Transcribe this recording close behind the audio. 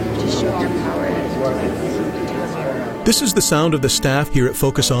This is the sound of the staff here at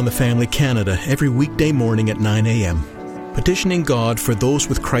Focus on the Family Canada every weekday morning at 9 a.m. Petitioning God for those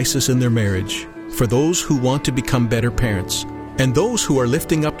with crisis in their marriage, for those who want to become better parents, and those who are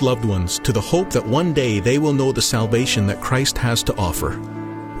lifting up loved ones to the hope that one day they will know the salvation that Christ has to offer.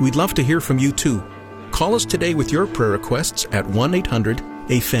 We'd love to hear from you too. Call us today with your prayer requests at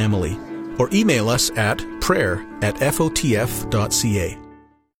 1-800-A-FAMILY or email us at prayer@fotf.ca.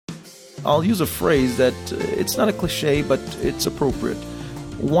 I'll use a phrase that it's not a cliche, but it's appropriate.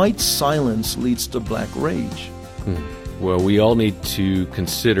 White silence leads to black rage. Well, we all need to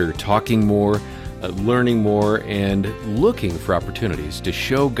consider talking more, learning more, and looking for opportunities to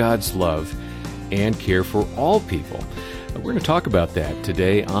show God's love and care for all people. We're going to talk about that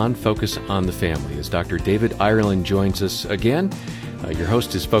today on Focus on the Family as Dr. David Ireland joins us again. Your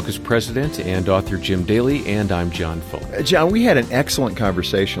host is Focus President and author Jim Daly, and I'm John Folk. John, we had an excellent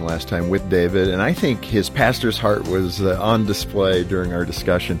conversation last time with David, and I think his pastor's heart was on display during our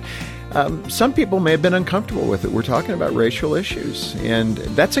discussion. Some people may have been uncomfortable with it. We're talking about racial issues, and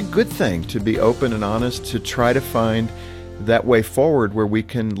that's a good thing, to be open and honest, to try to find that way forward where we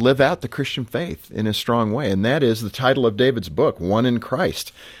can live out the Christian faith in a strong way, and that is the title of David's book, One in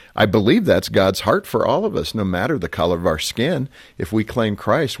Christ. I believe that's God's heart for all of us, no matter the color of our skin. If we claim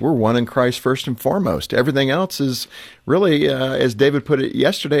Christ, we're one in Christ first and foremost. Everything else is really, as David put it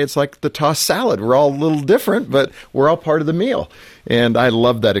yesterday, it's like the tossed salad. We're all a little different, but we're all part of the meal. And I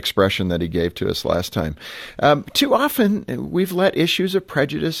love that expression that he gave to us last time. Too often, we've let issues of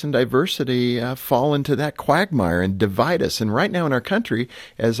prejudice and diversity fall into that quagmire and divide us. And right now in our country,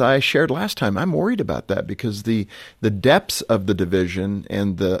 as I shared last time, I'm worried about that because the depths of the division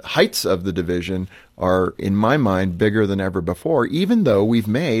and the heights of the division are, in my mind, bigger than ever before, even though we've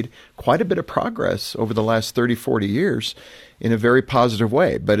made quite a bit of progress over the last 30, 40 years in a very positive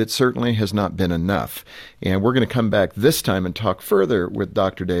way, but it certainly has not been enough. And we're going to come back this time and talk further with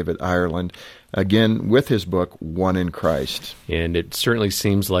Dr. David Ireland, again with his book, One in Christ. And it certainly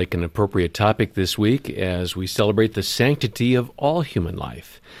seems like an appropriate topic this week as we celebrate the sanctity of all human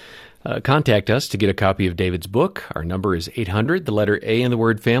life. Contact us to get a copy of David's book. Our number is 800, the letter A in the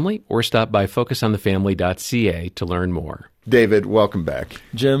word family, or stop by focusonthefamily.ca to learn more. David, welcome back.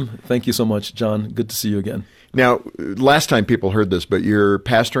 Jim, thank you so much. John, good to see you again. Now, last time people heard this, but you're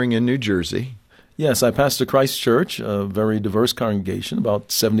pastoring in New Jersey. Yes, I pastor Christ Church, a very diverse congregation,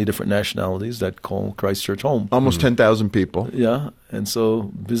 about 70 different nationalities that call Christ Church home. Almost 10,000 people. Yeah, and so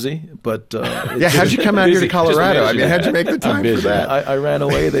busy, but... yeah, how'd you come out here to Colorado? I mean, how'd you make the time for that? I ran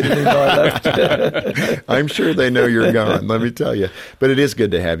away. They didn't even know I left. I'm sure they know you're gone, let me tell you. But it is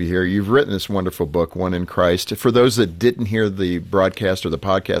good to have you here. You've written this wonderful book, One in Christ. For those that didn't hear the broadcast or the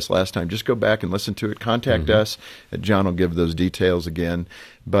podcast last time, just go back and listen to it. Contact us. John will give those details again.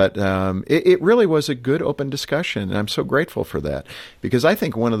 But it really was a good open discussion, and I'm so grateful for that, because I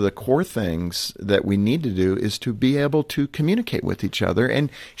think one of the core things that we need to do is to be able to communicate with each other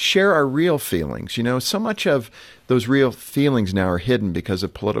and share our real feelings. You know, so much of those real feelings now are hidden because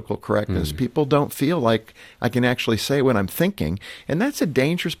of political correctness. People don't feel like I can actually say what I'm thinking, and that's a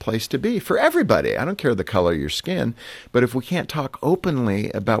dangerous place to be for everybody. I don't care the color of your skin, but if we can't talk openly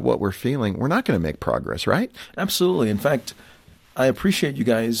about what we're feeling, we're not going to make progress, right? Absolutely. In fact, I appreciate you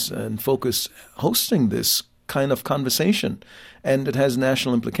guys and Focus hosting this kind of conversation, and it has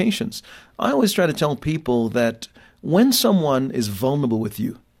national implications. I always try to tell people that when someone is vulnerable with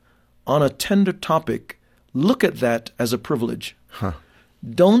you on a tender topic, look at that as a privilege.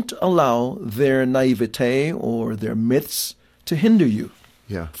 Don't allow their naivete or their myths to hinder you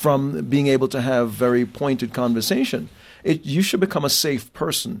from being able to have very pointed conversation. You should become a safe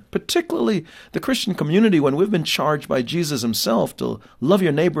person, particularly the Christian community, when we've been charged by Jesus himself to love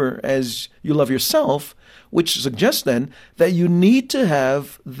your neighbor as you love yourself, which suggests then that you need to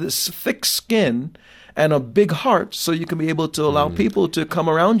have this thick skin and a big heart so you can be able to allow people to come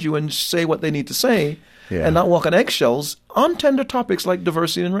around you and say what they need to say and not walk on eggshells on tender topics like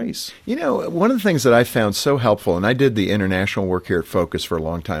diversity and race. You know, one of the things that I found so helpful, and I did the international work here at Focus for a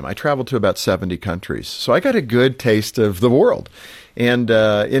long time. I traveled to about 70 countries, so I got a good taste of the world, and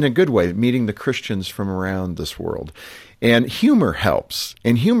in a good way, meeting the Christians from around this world. And humor helps,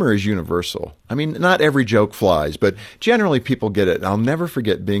 and humor is universal. I mean, not every joke flies, but generally people get it. I'll never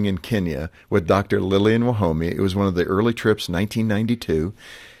forget being in Kenya with Dr. Lillian Wahome. It was one of the early trips, 1992.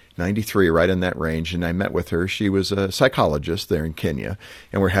 93, right in that range, and I met with her. She was a psychologist there in Kenya,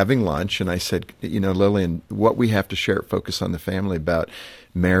 and we're having lunch, and I said, you know, Lillian, what we have to share at Focus on the Family about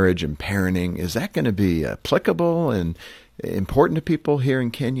marriage and parenting, is that going to be applicable? And important to people here in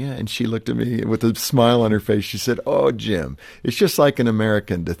Kenya? And she looked at me with a smile on her face. She said, "Oh, Jim, it's just like an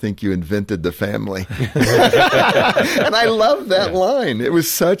American to think you invented the family." And I love that line. It was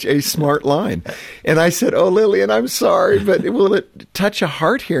such a smart line. And I said, "Oh, Lillian, I'm sorry, but will it touch a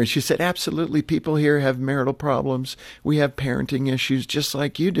heart here?" And she said, "Absolutely. People here have marital problems. We have parenting issues just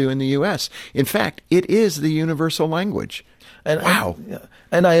like you do in the U.S. In fact, it is the universal language." And, wow.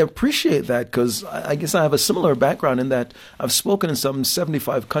 And I appreciate that because I guess I have a similar background in that I've spoken in some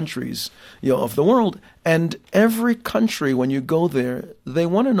 75 countries, of the world. And every country, when you go there, they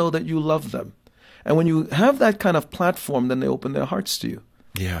want to know that you love them. And when you have that kind of platform, then they open their hearts to you.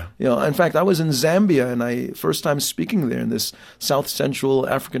 Yeah. In fact, I was in Zambia, and first time speaking there in this South Central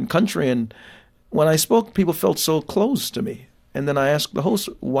African country. And when I spoke, people felt so close to me. And then I asked the host,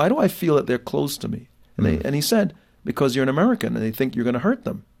 "Why do I feel that they're close to me?" And he said, "Because you're an American and they think you're going to hurt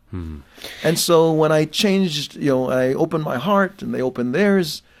them." And so when I changed, I opened my heart and they opened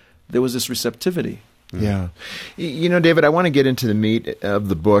theirs, there was this receptivity. Yeah. David, I want to get into the meat of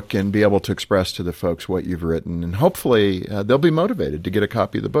the book and be able to express to the folks what you've written. And hopefully they'll be motivated to get a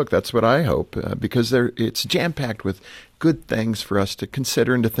copy of the book. That's what I hope, because it's jam-packed with good things for us to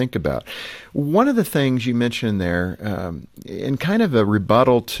consider and to think about. One of the things you mentioned there, in kind of a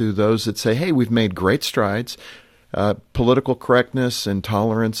rebuttal to those that say, hey, we've made great strides, political correctness and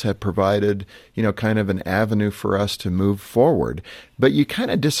tolerance have provided, kind of an avenue for us to move forward. But you kind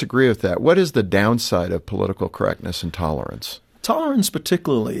of disagree with that. What is the downside of political correctness and tolerance? Tolerance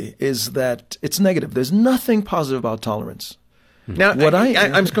particularly is that it's negative. There's nothing positive about tolerance. Now,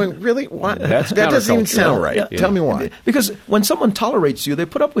 I'm just going, really? What? That doesn't even sound right. Yeah. Tell me why. Because when someone tolerates you, they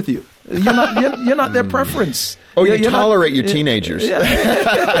put up with you. You're not their preference. Oh, you tolerate your teenagers. Yeah.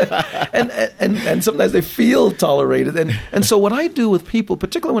 and sometimes they feel tolerated. And so what I do with people,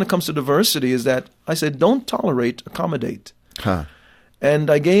 particularly when it comes to diversity, is that I say, don't tolerate, accommodate. Huh.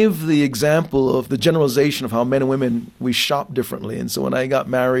 And I gave the example of the generalization of how men and women, we shop differently. And so when I got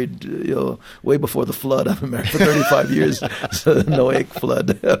married, way before the flood, I've been married for 35 years, so the Noahic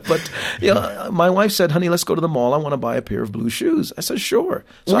flood. But my wife said, "Honey, let's go to the mall. I want to buy a pair of blue shoes." I said, "Sure."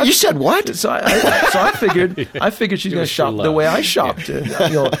 So you said what? So I figured she's going to shop the way I shopped.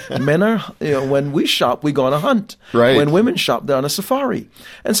 Men are, when we shop, we go on a hunt. Right. When women shop, they're on a safari.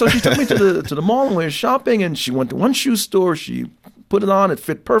 And so she took me to the mall and we were shopping, and she went to one shoe store. She put it on. It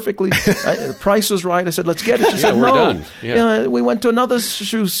fit perfectly. The price was right. I said, "Let's get it." She said, we're "No." done. Yeah. We went to another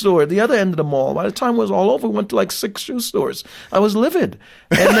shoe store at the other end of the mall. By the time it was all over, we went to like 6 shoe stores. I was livid.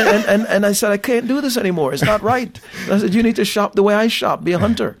 And I said, "I can't do this anymore. It's not right." And I said, "You need to shop the way I shop. Be a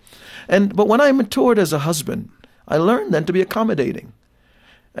hunter." But when I matured as a husband, I learned then to be accommodating.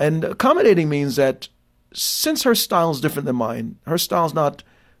 And accommodating means that since her style is different than mine, her style's not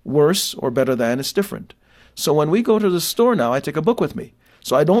worse or better than, it's different. So when we go to the store now, I take a book with me.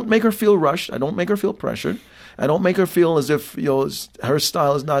 So I don't make her feel rushed. I don't make her feel pressured. I don't make her feel as if her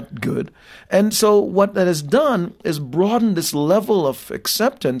style is not good. And so what that has done is broaden this level of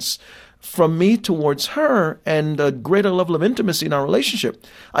acceptance from me towards her and a greater level of intimacy in our relationship.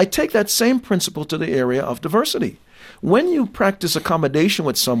 I take that same principle to the area of diversity. When you practice accommodation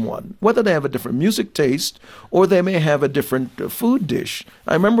with someone, whether they have a different music taste or they may have a different food dish.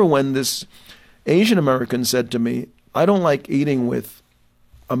 I remember when this Asian American said to me, "I don't like eating with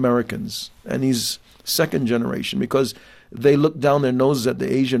Americans," and he's second generation, because they look down their noses at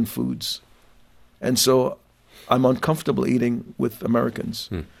the Asian foods. And so I'm uncomfortable eating with Americans.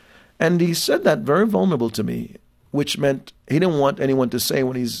 And he said that very vulnerable to me, which meant he didn't want anyone to say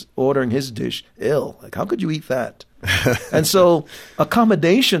when he's ordering his dish, "Ill, like how could you eat that?" And so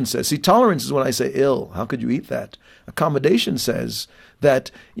accommodation says, see, tolerance is when I say, "Ill, how could you eat that?" Accommodation says that,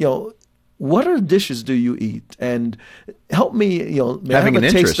 what are dishes do you eat? And help me, may having I have an a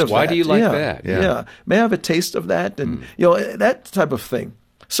taste interest. of Why that. do you like Yeah. that? Yeah. May I have a taste of that? And, that type of thing.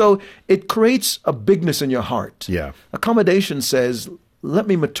 So it creates a bigness in your heart. Yeah. Accommodation says, let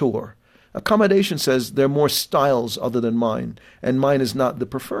me mature. Accommodation says there are more styles other than mine, and mine is not the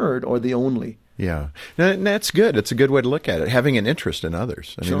preferred or the only. Yeah. And that's good. It's a good way to look at it, having an interest in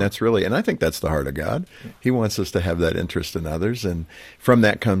others. I mean, that's really, and I think that's the heart of God. He wants us to have that interest in others, and from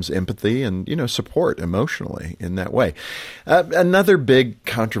that comes empathy and, support emotionally in that way. Another big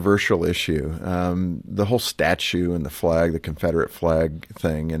controversial issue, the whole statue and the flag, the Confederate flag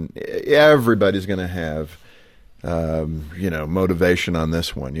thing, and everybody's going to have motivation on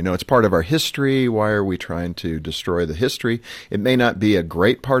this one. It's part of our history. Why are we trying to destroy the history? It may not be a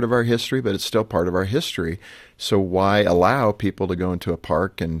great part of our history, but it's still part of our history. So why allow people to go into a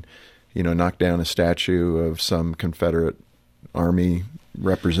park and, knock down a statue of some Confederate Army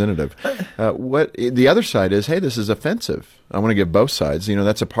representative. What the other side is, hey, this is offensive. I want to give both sides.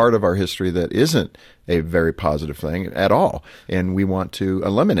 That's a part of our history that isn't a very positive thing at all, and we want to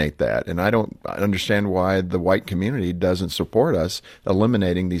eliminate that. And I don't understand why the white community doesn't support us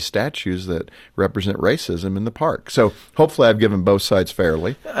eliminating these statues that represent racism in the park. So hopefully I've given both sides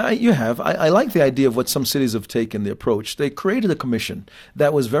fairly. You have. I like the idea of what some cities have taken, the approach. They created a commission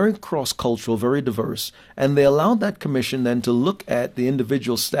that was very cross-cultural, very diverse, and they allowed that commission then to look at the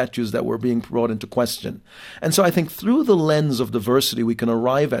individual statues that were being brought into question. And so I think through the lens of diversity, we can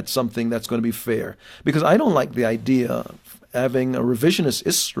arrive at something that's going to be fair. Because I don't like the idea of having a revisionist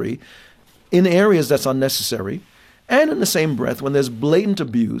history in areas that's unnecessary. And in the same breath, when there's blatant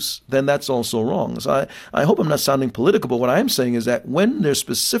abuse, then that's also wrong. So I hope I'm not sounding political, but what I'm saying is that when there's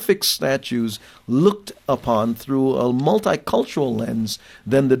specific statues looked upon through a multicultural lens,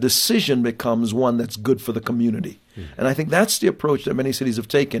 then the decision becomes one that's good for the community. And I think that's the approach that many cities have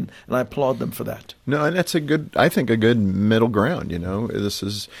taken, and I applaud them for that. No, and that's a good middle ground, This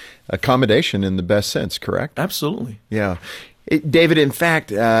is accommodation in the best sense, correct? Absolutely. Yeah. David, in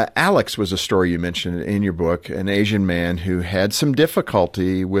fact, Alex was a story you mentioned in your book, an Asian man who had some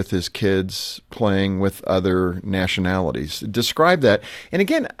difficulty with his kids playing with other nationalities. Describe that. And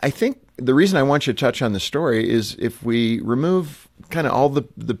again, I think the reason I want you to touch on the story is if we remove kind of all the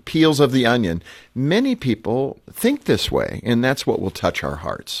peels of the onion, many people think this way, and that's what will touch our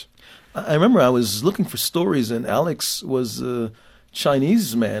hearts. I remember I was looking for stories, and Alex was a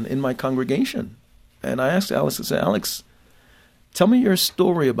Chinese man in my congregation. And I asked Alex, I said, Alex, tell me your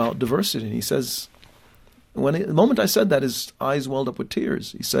story about diversity. And he says, the moment I said that, his eyes welled up with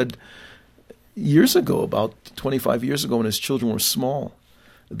tears. He said, years ago, about 25 years ago, when his children were small,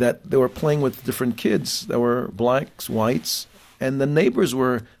 that they were playing with different kids. There were blacks, whites, and the neighbors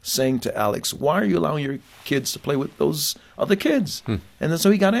were saying to Alex, why are you allowing your kids to play with those other kids? And then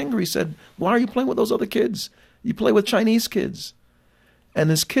so he got angry. He said, why are you playing with those other kids? You play with Chinese kids. And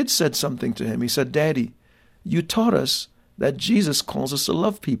his kid said something to him. He said, Daddy, you taught us that Jesus calls us to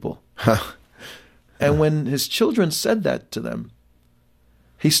love people. And when his children said that to them,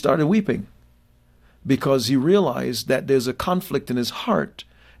 he started weeping because he realized that there's a conflict in his heart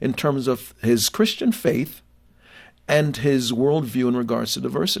in terms of his Christian faith and his worldview in regards to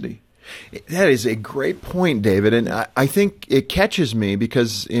diversity. That is a great point, David. And I think it catches me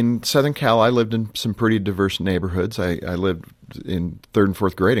because in Southern Cal, I lived in some pretty diverse neighborhoods. I lived in 3rd and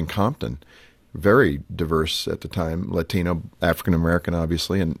 4th grade in Compton. Very diverse at the time, Latino, African American,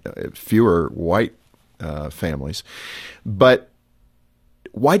 obviously, and fewer white families. But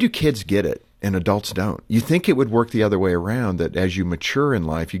why do kids get it and adults don't? You think it would work the other way around, that as you mature in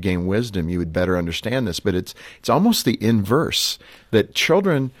life, you gain wisdom, you would better understand this. But it's almost the inverse, that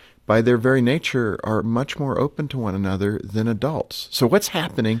children, by their very nature, are much more open to one another than adults. So what's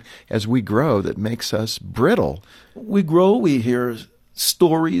happening as we grow that makes us brittle? We grow, we hear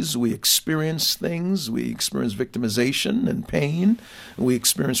stories, we experience things, we experience victimization and pain, we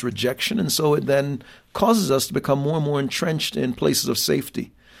experience rejection, and so it then causes us to become more and more entrenched in places of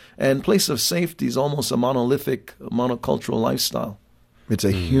safety. And place of safety is almost a monolithic, monocultural lifestyle. It's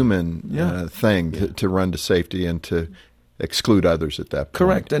a human thing to run to safety and to exclude others at that point.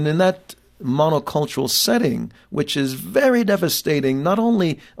 Correct. And in that monocultural setting, which is very devastating, not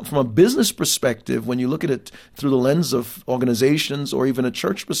only from a business perspective, when you look at it through the lens of organizations or even a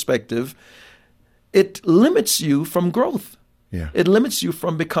church perspective, it limits you from growth. Yeah. It limits you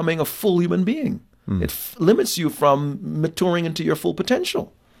from becoming a full human being. It limits you from maturing into your full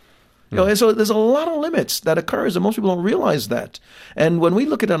potential. And so there's a lot of limits that occurs, and most people don't realize that. And when we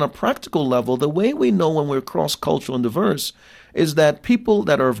look at it on a practical level, the way we know when we're cross-cultural and diverse is that people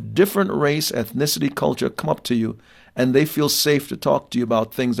that are of different race, ethnicity, culture come up to you, and they feel safe to talk to you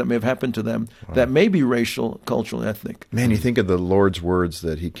about things that may have happened to them that may be racial, cultural, and ethnic. Man, you think of the Lord's words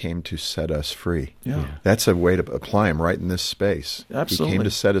that he came to set us free. Yeah. That's a way to apply them right in this space. Absolutely. He came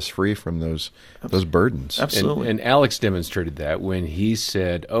to set us free from those burdens. Absolutely. And Alex demonstrated that when he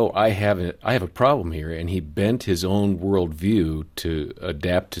said, I have a problem here, and he bent his own worldview to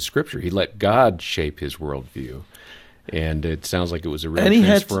adapt to Scripture. He let God shape his worldview. And it sounds like it was a really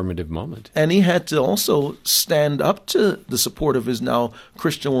transformative moment. And he had to also stand up to the support of his now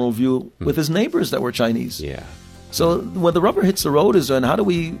Christian worldview with his neighbors that were Chinese. Yeah. So when the rubber hits the road is on how do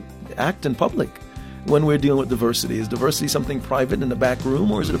we act in public when we're dealing with diversity? Is diversity something private in the back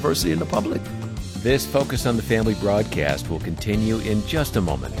room, or is it diversity in the public? This Focus on the Family broadcast will continue in just a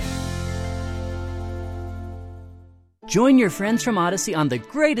moment. Join your friends from Odyssey on the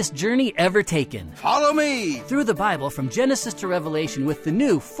greatest journey ever taken. Follow me! Through the Bible from Genesis to Revelation with the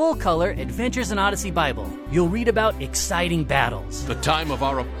new full-color Adventures in Odyssey Bible. You'll read about exciting battles. The time of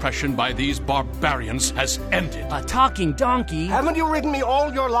our oppression by these barbarians has ended. A talking donkey. Haven't you ridden me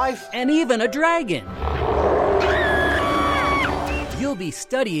all your life? And even a dragon. You'll be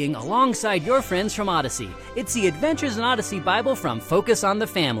studying alongside your friends from Odyssey. It's the Adventures in Odyssey Bible from Focus on the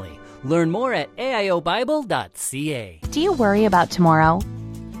Family. Learn more at aiobible.ca. Do you worry about tomorrow?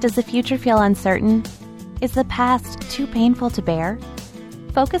 Does the future feel uncertain? Is the past too painful to bear?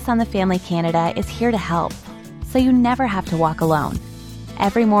 Focus on the Family Canada is here to help, so you never have to walk alone.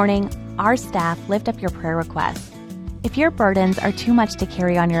 Every morning, our staff lift up your prayer requests. If your burdens are too much to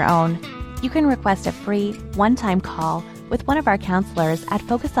carry on your own, you can request a free, one-time call with one of our counselors at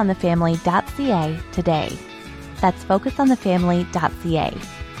focusonthefamily.ca today. That's focusonthefamily.ca.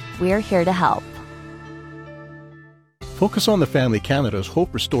 We're here to help. Focus on the Family Canada's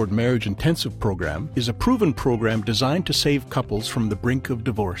Hope Restored Marriage Intensive program is a proven program designed to save couples from the brink of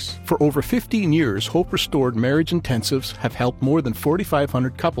divorce. For over 15 years, Hope Restored Marriage Intensives have helped more than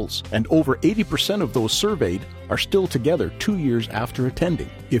 4,500 couples, and over 80% of those surveyed are still together 2 years after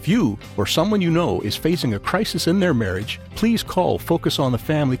attending. If you or someone you know is facing a crisis in their marriage, please call Focus on the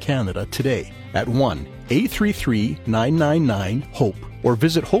Family Canada today at 1-833-999-HOPE or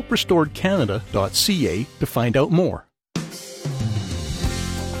visit hoperestoredcanada.ca to find out more.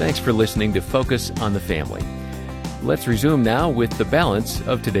 Thanks for listening to Focus on the Family. Let's resume now with the balance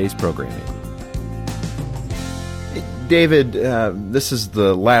of today's programming. David, this is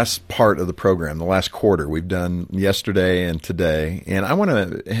the last part of the program, the last quarter. We've done yesterday and today, and I want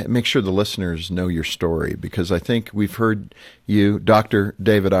to make sure the listeners know your story, because I think we've heard you, Dr.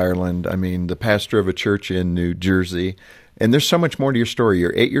 David Ireland, the pastor of a church in New Jersey, and there's so much more to your story.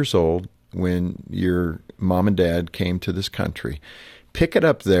 You're 8 years old when your mom and dad came to this country. Pick it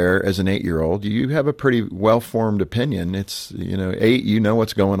up there as an 8-year-old. You have a pretty well-formed opinion. It's, 8, you know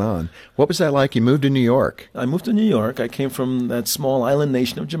what's going on. What was that like? You moved to New York. I moved to New York. I came from that small island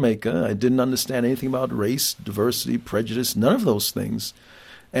nation of Jamaica. I didn't understand anything about race, diversity, prejudice, none of those things.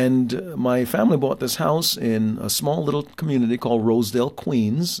 And my family bought this house in a small little community called Rosedale,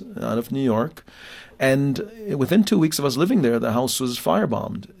 Queens, out of New York. And within 2 weeks of us living there, the house was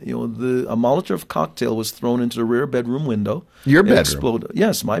firebombed. A Molotov cocktail was thrown into the rear bedroom window. Your bedroom? It exploded.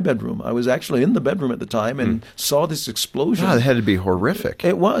 Yes, my bedroom. I was actually in the bedroom at the time and saw this explosion. God, it had to be horrific.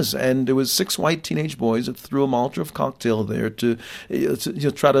 It was. And there was 6 white teenage boys that threw a Molotov cocktail there to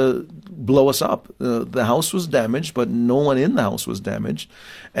try to blow us up. The house was damaged, but no one in the house was damaged.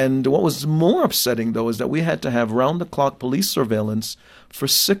 And what was more upsetting, though, is that we had to have round-the-clock police surveillance for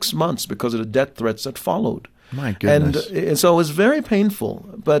 6 months because of the death threats that followed. My goodness. And so it was very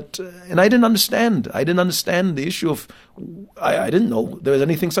painful. And I didn't understand. I didn't understand the issue of, I didn't know there was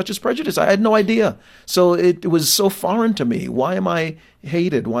anything such as prejudice. I had no idea. So it was so foreign to me. Why am I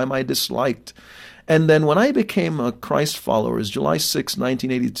hated? Why am I disliked? And then when I became a Christ follower, it was July 6,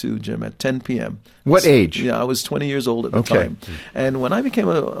 1982, Jim, at 10 p.m. What age? Yeah, I was 20 years old at the time. And when I became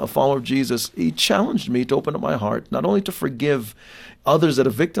a follower of Jesus, he challenged me to open up my heart, not only to forgive others that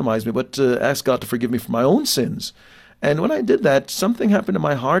have victimized me, but to ask God to forgive me for my own sins. And when I did that, something happened in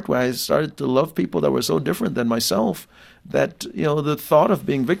my heart where I started to love people that were so different than myself that, the thought of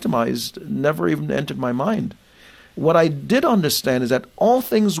being victimized never even entered my mind. What I did understand is that all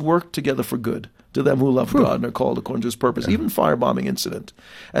things work together for good to them who love God and are called according to his purpose, even firebombing incident.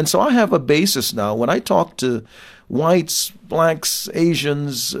 And so I have a basis now. When I talk to whites, blacks,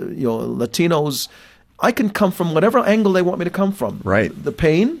 Asians, Latinos, I can come from whatever angle they want me to come from. Right. The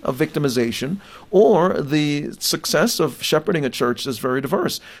pain of victimization or the success of shepherding a church that's very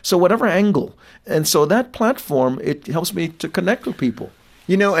diverse. So whatever angle. And so that platform, it helps me to connect with people.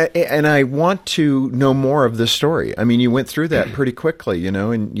 And I want to know more of this story. You went through that pretty quickly,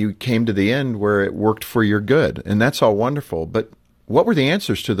 and you came to the end where it worked for your good. And that's all wonderful. But what were the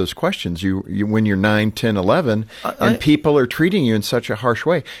answers to those questions you when you're 9, 10, 11, and people are treating you in such a harsh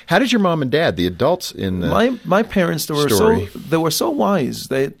way? How did your mom and dad, the adults in the my parents, they were so wise.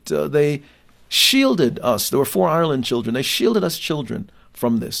 They shielded us. There were 4 Ireland children. They shielded us children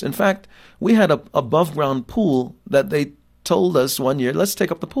from this. In fact, we had a above-ground pool that they told us one year, let's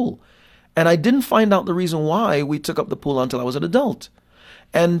take up the pool. And I didn't find out the reason why we took up the pool until I was an adult.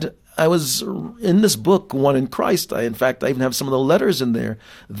 And I was in this book, One in Christ. I even have some of the letters in there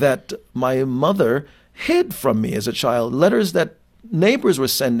that my mother hid from me as a child. Letters that neighbors were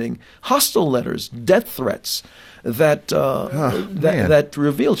sending, hostile letters, death threats that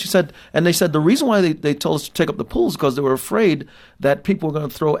revealed. She said, and they said the reason why they told us to take up the pools because they were afraid that people were going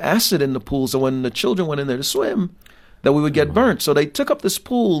to throw acid in the pools. So when the children went in there to swim, that we would get burnt. So they took up this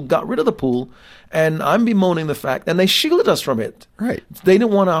pool, got rid of the pool, and I'm bemoaning the fact, and they shielded us from it. Right. They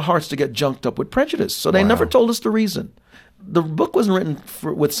didn't want our hearts to get junked up with prejudice, so they never told us the reason. The book wasn't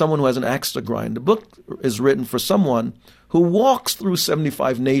written with someone who has an axe to grind. The book is written for someone who walks through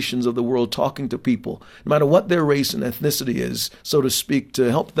 75 nations of the world talking to people, no matter what their race and ethnicity is, so to speak, to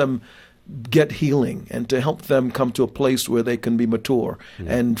help them get healing and to help them come to a place where they can be mature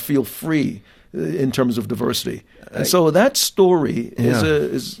and feel free in terms of diversity. And so that story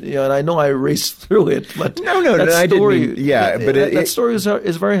is and I know I raced through it, but that story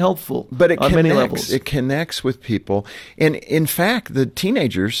is very helpful on many levels. It connects with people. And in fact, the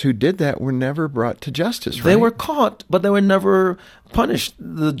teenagers who did that were never brought to justice, right? They were caught, but they were never punished.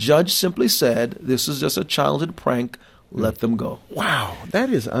 The judge simply said, this is just a childhood prank. Let them go. Wow, that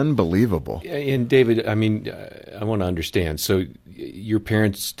is unbelievable. And David, I mean, I want to understand. So your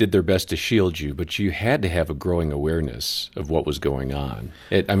parents did their best to shield you, but you had to have a growing awareness of what was going on.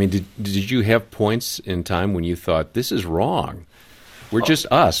 Did you have points in time when you thought, this is wrong? We're just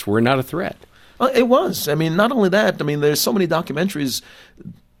us. We're not a threat. It was. I mean, not only that. I mean, there's so many documentaries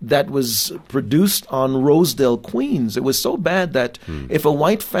that was produced on Rosedale, Queens. It was so bad that if a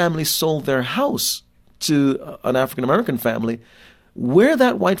white family sold their house to an African-American family, where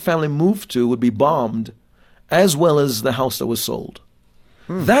that white family moved to would be bombed, as well as the house that was sold.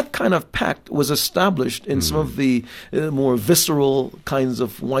 That kind of pact was established in some of the more visceral kinds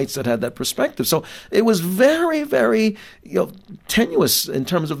of whites that had that perspective. So it was very, very tenuous in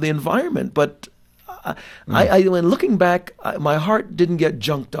terms of the environment. But when looking back, my heart didn't get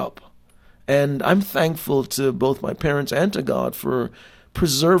junked up. And I'm thankful to both my parents and to God for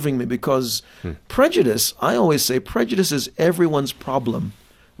preserving me, because prejudice, I always say, prejudice is everyone's problem.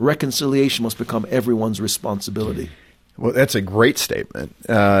 Reconciliation must become everyone's responsibility. Well, that's a great statement.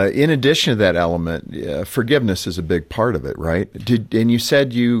 In addition to that element, forgiveness is a big part of it, right? And you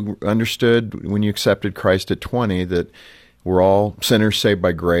said you understood when you accepted Christ at 20 that we're all sinners saved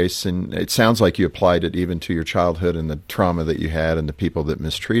by grace, and it sounds like you applied it even to your childhood and the trauma that you had and the people that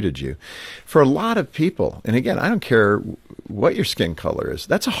mistreated you. For a lot of people, and again, I don't care what your skin color is,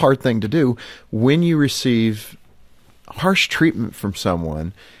 that's a hard thing to do when you receive harsh treatment from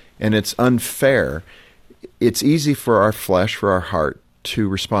someone and it's unfair. It's easy for our flesh, for our heart, to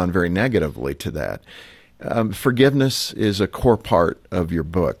respond very negatively to that. Forgiveness is a core part of your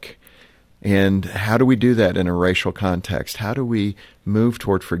book. And how do we do that in a racial context? How do we move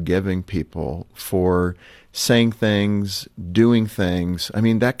toward forgiving people for saying things, doing things? I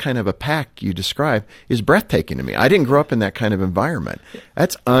mean, that kind of a pact you describe is breathtaking to me. I didn't grow up in that kind of environment.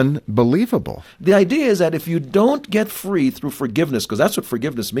 That's unbelievable. The idea is that if you don't get free through forgiveness, because that's what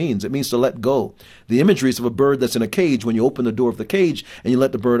forgiveness means, it means to let go. The imagery is of a bird that's in a cage. When you open the door of the cage and you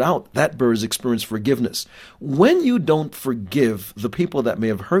let the bird out, that bird has experienced forgiveness. When you don't forgive the people that may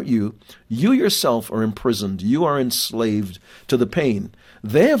have hurt you, you yourself are imprisoned. You are enslaved to the pain.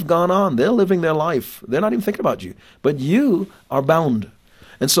 They have gone on. They're living their life. They're not even thinking about you. But you are bound.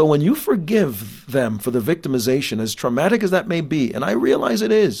 And so when you forgive them for the victimization, as traumatic as that may be, and I realize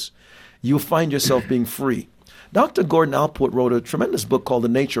it is, you find yourself being free. Dr. Gordon Allport wrote a tremendous book called The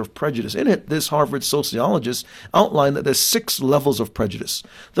Nature of Prejudice. In it, this Harvard sociologist outlined that there's 6 levels of prejudice.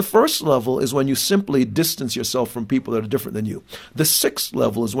 The first level is when you simply distance yourself from people that are different than you. The 6th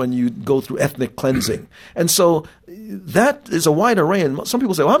level is when you go through ethnic cleansing. And so that is a wide array. And some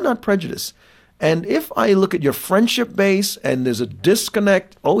people say, well, I'm not prejudiced. And if I look at your friendship base and there's a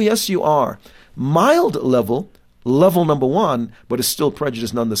disconnect, oh, yes, you are. Mild level number 1, but it's still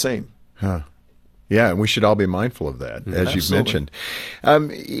prejudice none the same. Huh. Yeah, and we should all be mindful of that, as you've mentioned.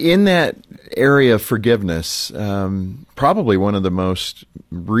 In that area of forgiveness, probably one of the most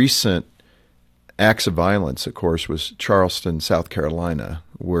recent acts of violence, of course, was Charleston, South Carolina,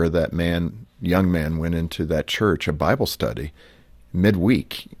 where that young man went into that church, a Bible study,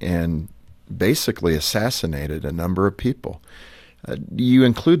 midweek, and basically assassinated a number of people. You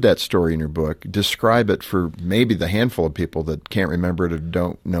include that story in your book. Describe it for maybe the handful of people that can't remember it or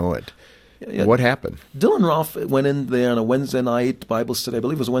don't know it. Yeah. What happened? Dylan Rolfe went in there on a Wednesday night Bible study. I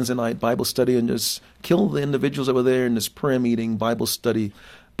believe it was Wednesday night Bible study, and just killed the individuals that were there in this prayer meeting, Bible study.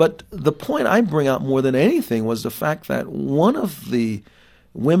 But the point I bring out more than anything was the fact that one of the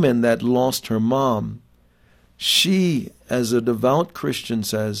women that lost her mom, she, as a devout Christian,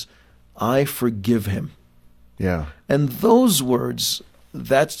 says, I forgive him. Yeah. And those words,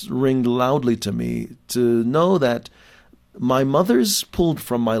 that ring loudly to me, to know that my mother's pulled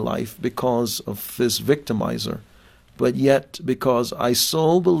from my life because of this victimizer, but yet because I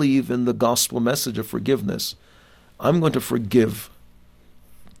so believe in the gospel message of forgiveness, I'm going to forgive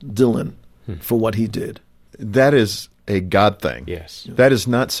Dylan for what he did. that is a God thing. Yes. That is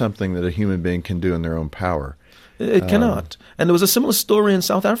not something that a human being can do in their own power. It cannot. And there was a similar story in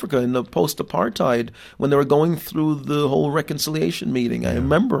South Africa in the post-apartheid when they were going through the whole reconciliation meeting. I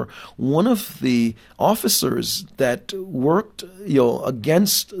remember one of the officers that worked,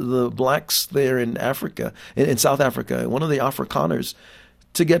 against the blacks there in Africa, in South Africa, one of the Afrikaners,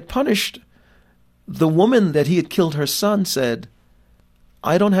 to get punished. The woman that he had killed her son said,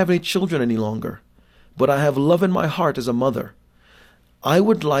 "I don't have any children any longer, but I have love in my heart as a mother. I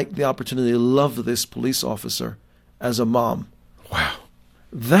would like the opportunity to love this police officer as a mom." Wow.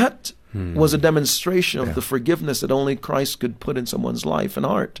 That was a demonstration of the forgiveness that only Christ could put in someone's life and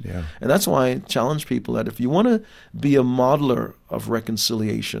heart. Yeah. And that's why I challenge people that if you want to be a modeler of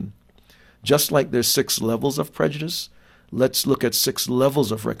reconciliation, just like there's 6 levels of prejudice, let's look at 6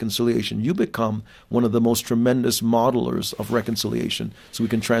 levels of reconciliation. You become one of the most tremendous modelers of reconciliation so we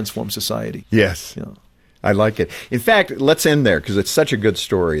can transform society. Yes. I like it. In fact, let's end there because it's such a good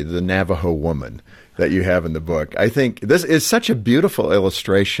story, the Navajo woman that you have in the book. I think this is such a beautiful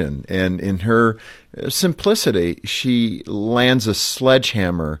illustration, and in her simplicity, she lands a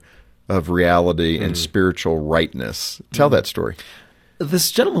sledgehammer of reality and spiritual rightness. Tell that story.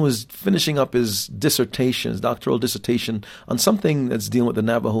 This gentleman was finishing up his dissertation, his doctoral dissertation, on something that's dealing with the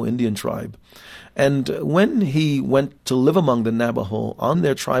Navajo Indian tribe. And when he went to live among the Navajo on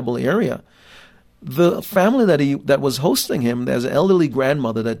their tribal area, the family that was hosting him, there's an elderly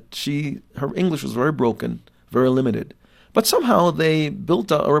grandmother that her English was very broken, very limited. But somehow they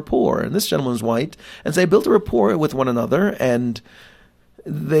built a rapport, and this gentleman was white, and they built a rapport with one another, and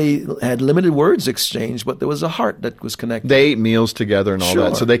they had limited words exchanged, but there was a heart that was connected. They ate meals together and all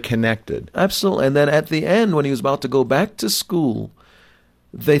that, so they connected. Absolutely. And then at the end, when he was about to go back to school,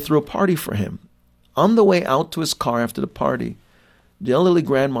 they threw a party for him. On the way out to his car after the party, the elderly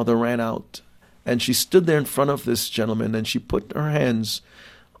grandmother ran out, and she stood there in front of this gentleman, and she put her hands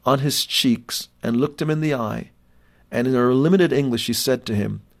on his cheeks and looked him in the eye. And in her limited English, she said to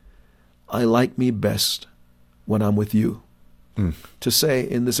him, "I like me best when I'm with you." To say,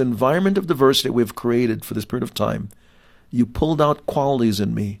 in this environment of diversity we've created for this period of time, you pulled out qualities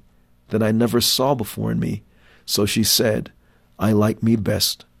in me that I never saw before in me. So she said, "I like me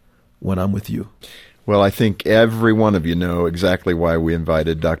best when I'm with you." Well, I think every one of you know exactly why we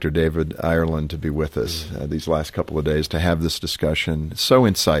invited Dr. David Ireland to be with us these last couple of days to have this discussion. So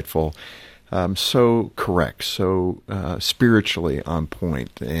insightful, so correct, so spiritually on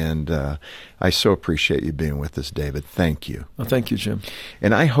point. And I so appreciate you being with us, David. Thank you. Well, thank you, Jim.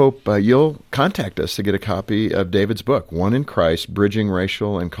 And I hope you'll contact us to get a copy of David's book, One in Christ, Bridging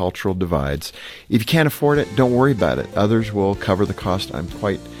Racial and Cultural Divides. If you can't afford it, don't worry about it. Others will cover the cost, I'm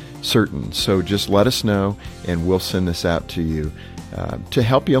quite certain. So just let us know, and we'll send this out to you to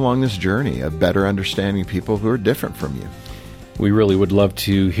help you along this journey of better understanding people who are different from you. We really would love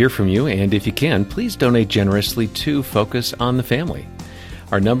to hear from you, and if you can, please donate generously to Focus on the Family.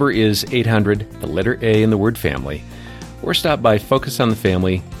 Our number is 800, the letter A in the word family, or stop by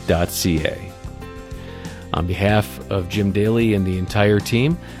focusonthefamily.ca. On behalf of Jim Daly and the entire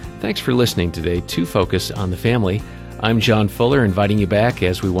team, thanks for listening today to Focus on the Family. I'm John Fuller, inviting you back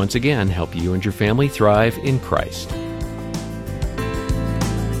as we once again help you and your family thrive in Christ.